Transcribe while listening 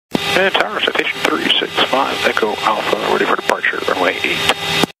And tower, citation 365 Echo Alpha, ready for departure, runway 8.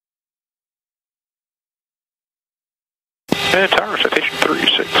 And tower, citation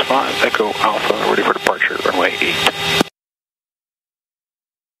 365 Echo Alpha, ready for departure, runway 8.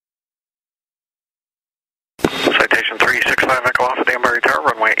 Citation 365 Echo Alpha, Danbury Tower,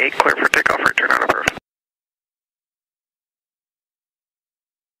 runway 8, clear for takeoff, return not approved.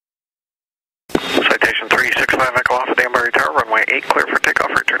 Citation 365 Echo Alpha, Danbury Tower, runway 8, clear for takeoff,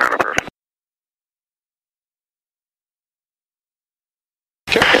 return not approved.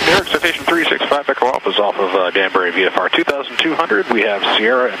 Citation 365 Echo Alpha is off of Danbury VFR 2200. We have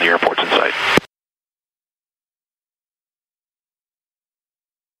Sierra and the airport's in sight.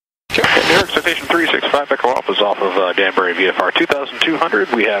 Citation 365 Echo Alpha is off of Danbury VFR 2200.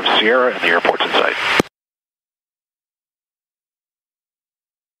 We have Sierra and the airport's in sight.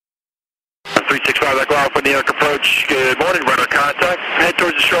 365 Echo Alpha, New York approach. Good morning, radar contact. Head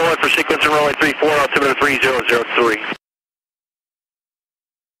towards the shoreline for sequence and runway 34, altimeter 3003.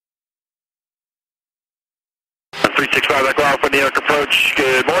 365 Echo Alpha, New York approach.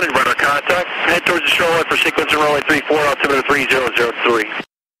 Good morning, radar contact. Head towards the shoreline for sequence and runway 34, altimeter 3003.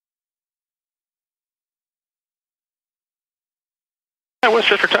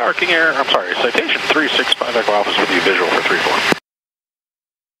 Westchester Tower, King Air, I'm sorry, citation 365 Echo Alpha is with you, visual for 34.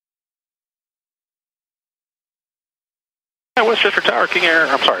 Westchester Tower, King Air,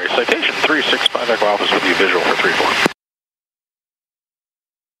 I'm sorry, citation 365 Echo Alpha is with you, visual for 34.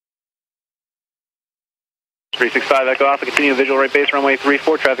 365 Echo Alpha, continue visual right base, runway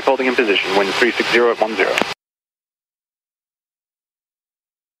 34, traffic holding in position, wind 360 at 10.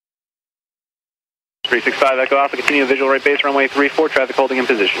 365 Echo Alpha, continue visual right base, runway 34, traffic holding in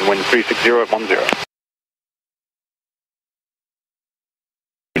position, wind 360 at 10.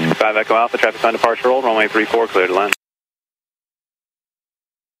 365 Echo Alpha, traffic on departure hold, runway 34, clear to land.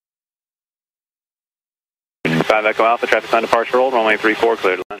 365 Echo Alpha, traffic on departure hold, runway 34,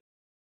 clear to land.